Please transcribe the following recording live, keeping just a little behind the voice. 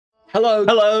Hello,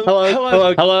 hello, hello,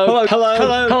 hello, hello, hello,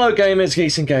 hello, hello, gamers,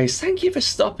 geeks and gays. Thank you for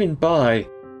stopping by.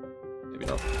 Maybe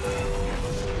not.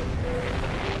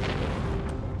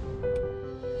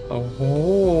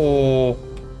 Oh.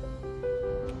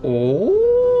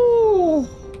 Oh.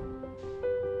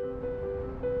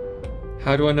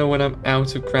 How do I know when I'm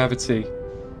out of gravity?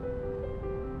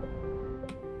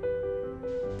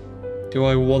 Do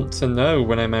I want to know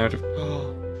when I'm out of...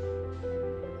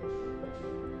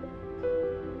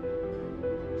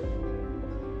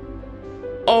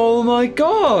 Oh my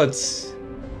god!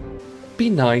 Be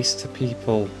nice to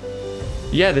people.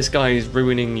 Yeah, this guy is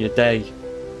ruining your day.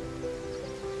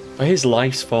 His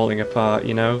life's falling apart,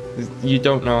 you know? You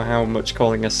don't know how much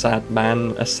calling a sad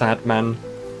man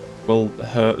will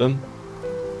hurt them.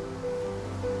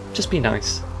 Just be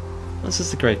nice. Let's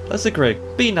just agree. Let's agree.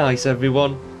 Be nice,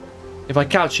 everyone. If I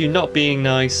catch you not being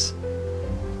nice,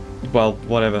 well,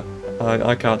 whatever.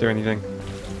 I can't do anything.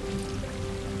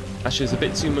 Actually, there's a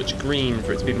bit too much green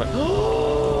for it to be my...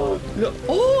 Oh! Look!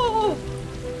 Oh!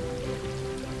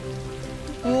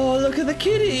 Oh, look at the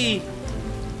kitty!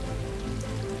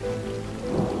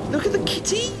 Look at the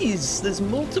kitties! There's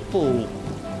multiple!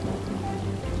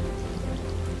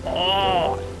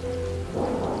 Oh!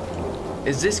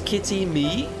 Is this kitty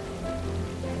me?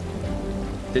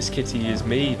 This kitty is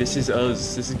me. This is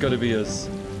us. This is gotta be us.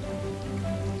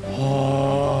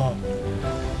 Oh!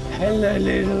 Hello,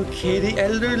 little kitty.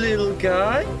 Hello, little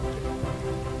guy.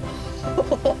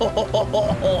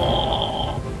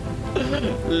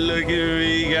 Look at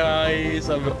me, guys.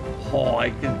 Oh, I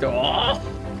can do. Oh.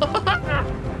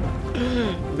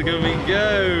 Look at me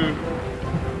go.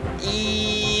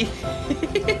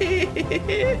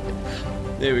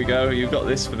 There we go. You've got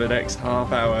this for the next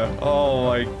half hour. Oh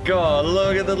my god.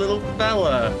 Look at the little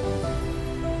fella.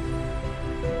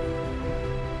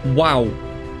 Wow.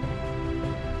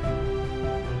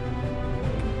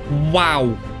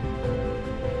 Wow.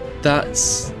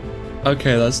 That's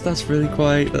okay, that's really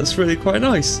quite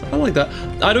nice. I like that.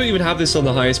 I don't even have this on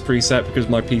the highest preset because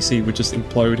my PC would just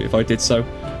implode if I did so.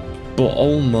 But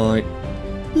oh my,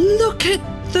 look at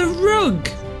the rug.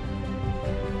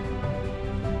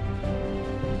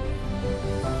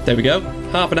 There we go.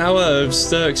 Half an hour of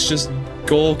Stirx just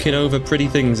gawking over pretty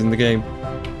things in the game.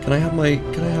 Can I have my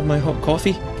hot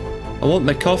coffee? I want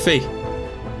my coffee.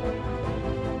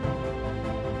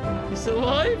 You still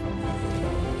alive?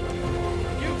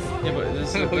 Yeah, but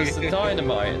there's the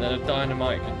dynamite and then a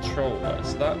dynamite controller,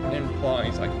 so that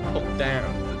implies I can put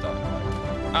down the dynamite.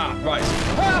 Ah, right.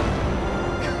 Ah!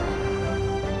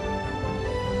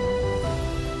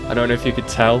 I don't know if you could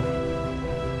tell.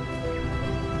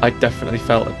 I definitely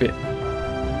felt a bit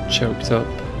choked up.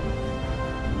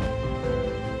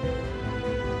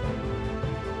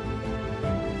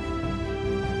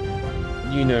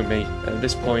 You know me, at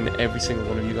this point, every single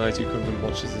one of you guys who comes and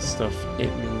watches this stuff,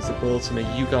 it means the world to me.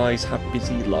 You guys have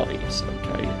busy lives,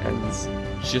 okay? And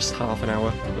just half an hour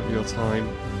of your time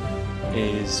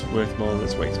is worth more than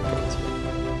its weight in gold to me.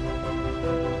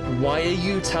 Why are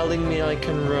you telling me I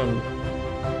can run?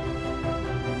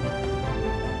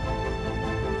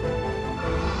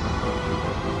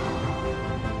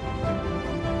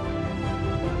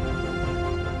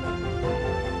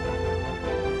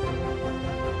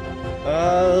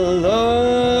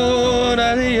 Alone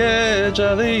at the edge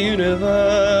of the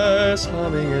universe,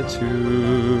 humming a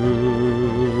tune.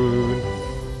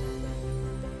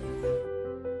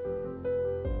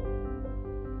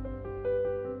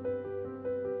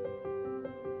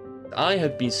 I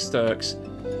have been Stirx.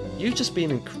 You've just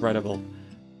been incredible.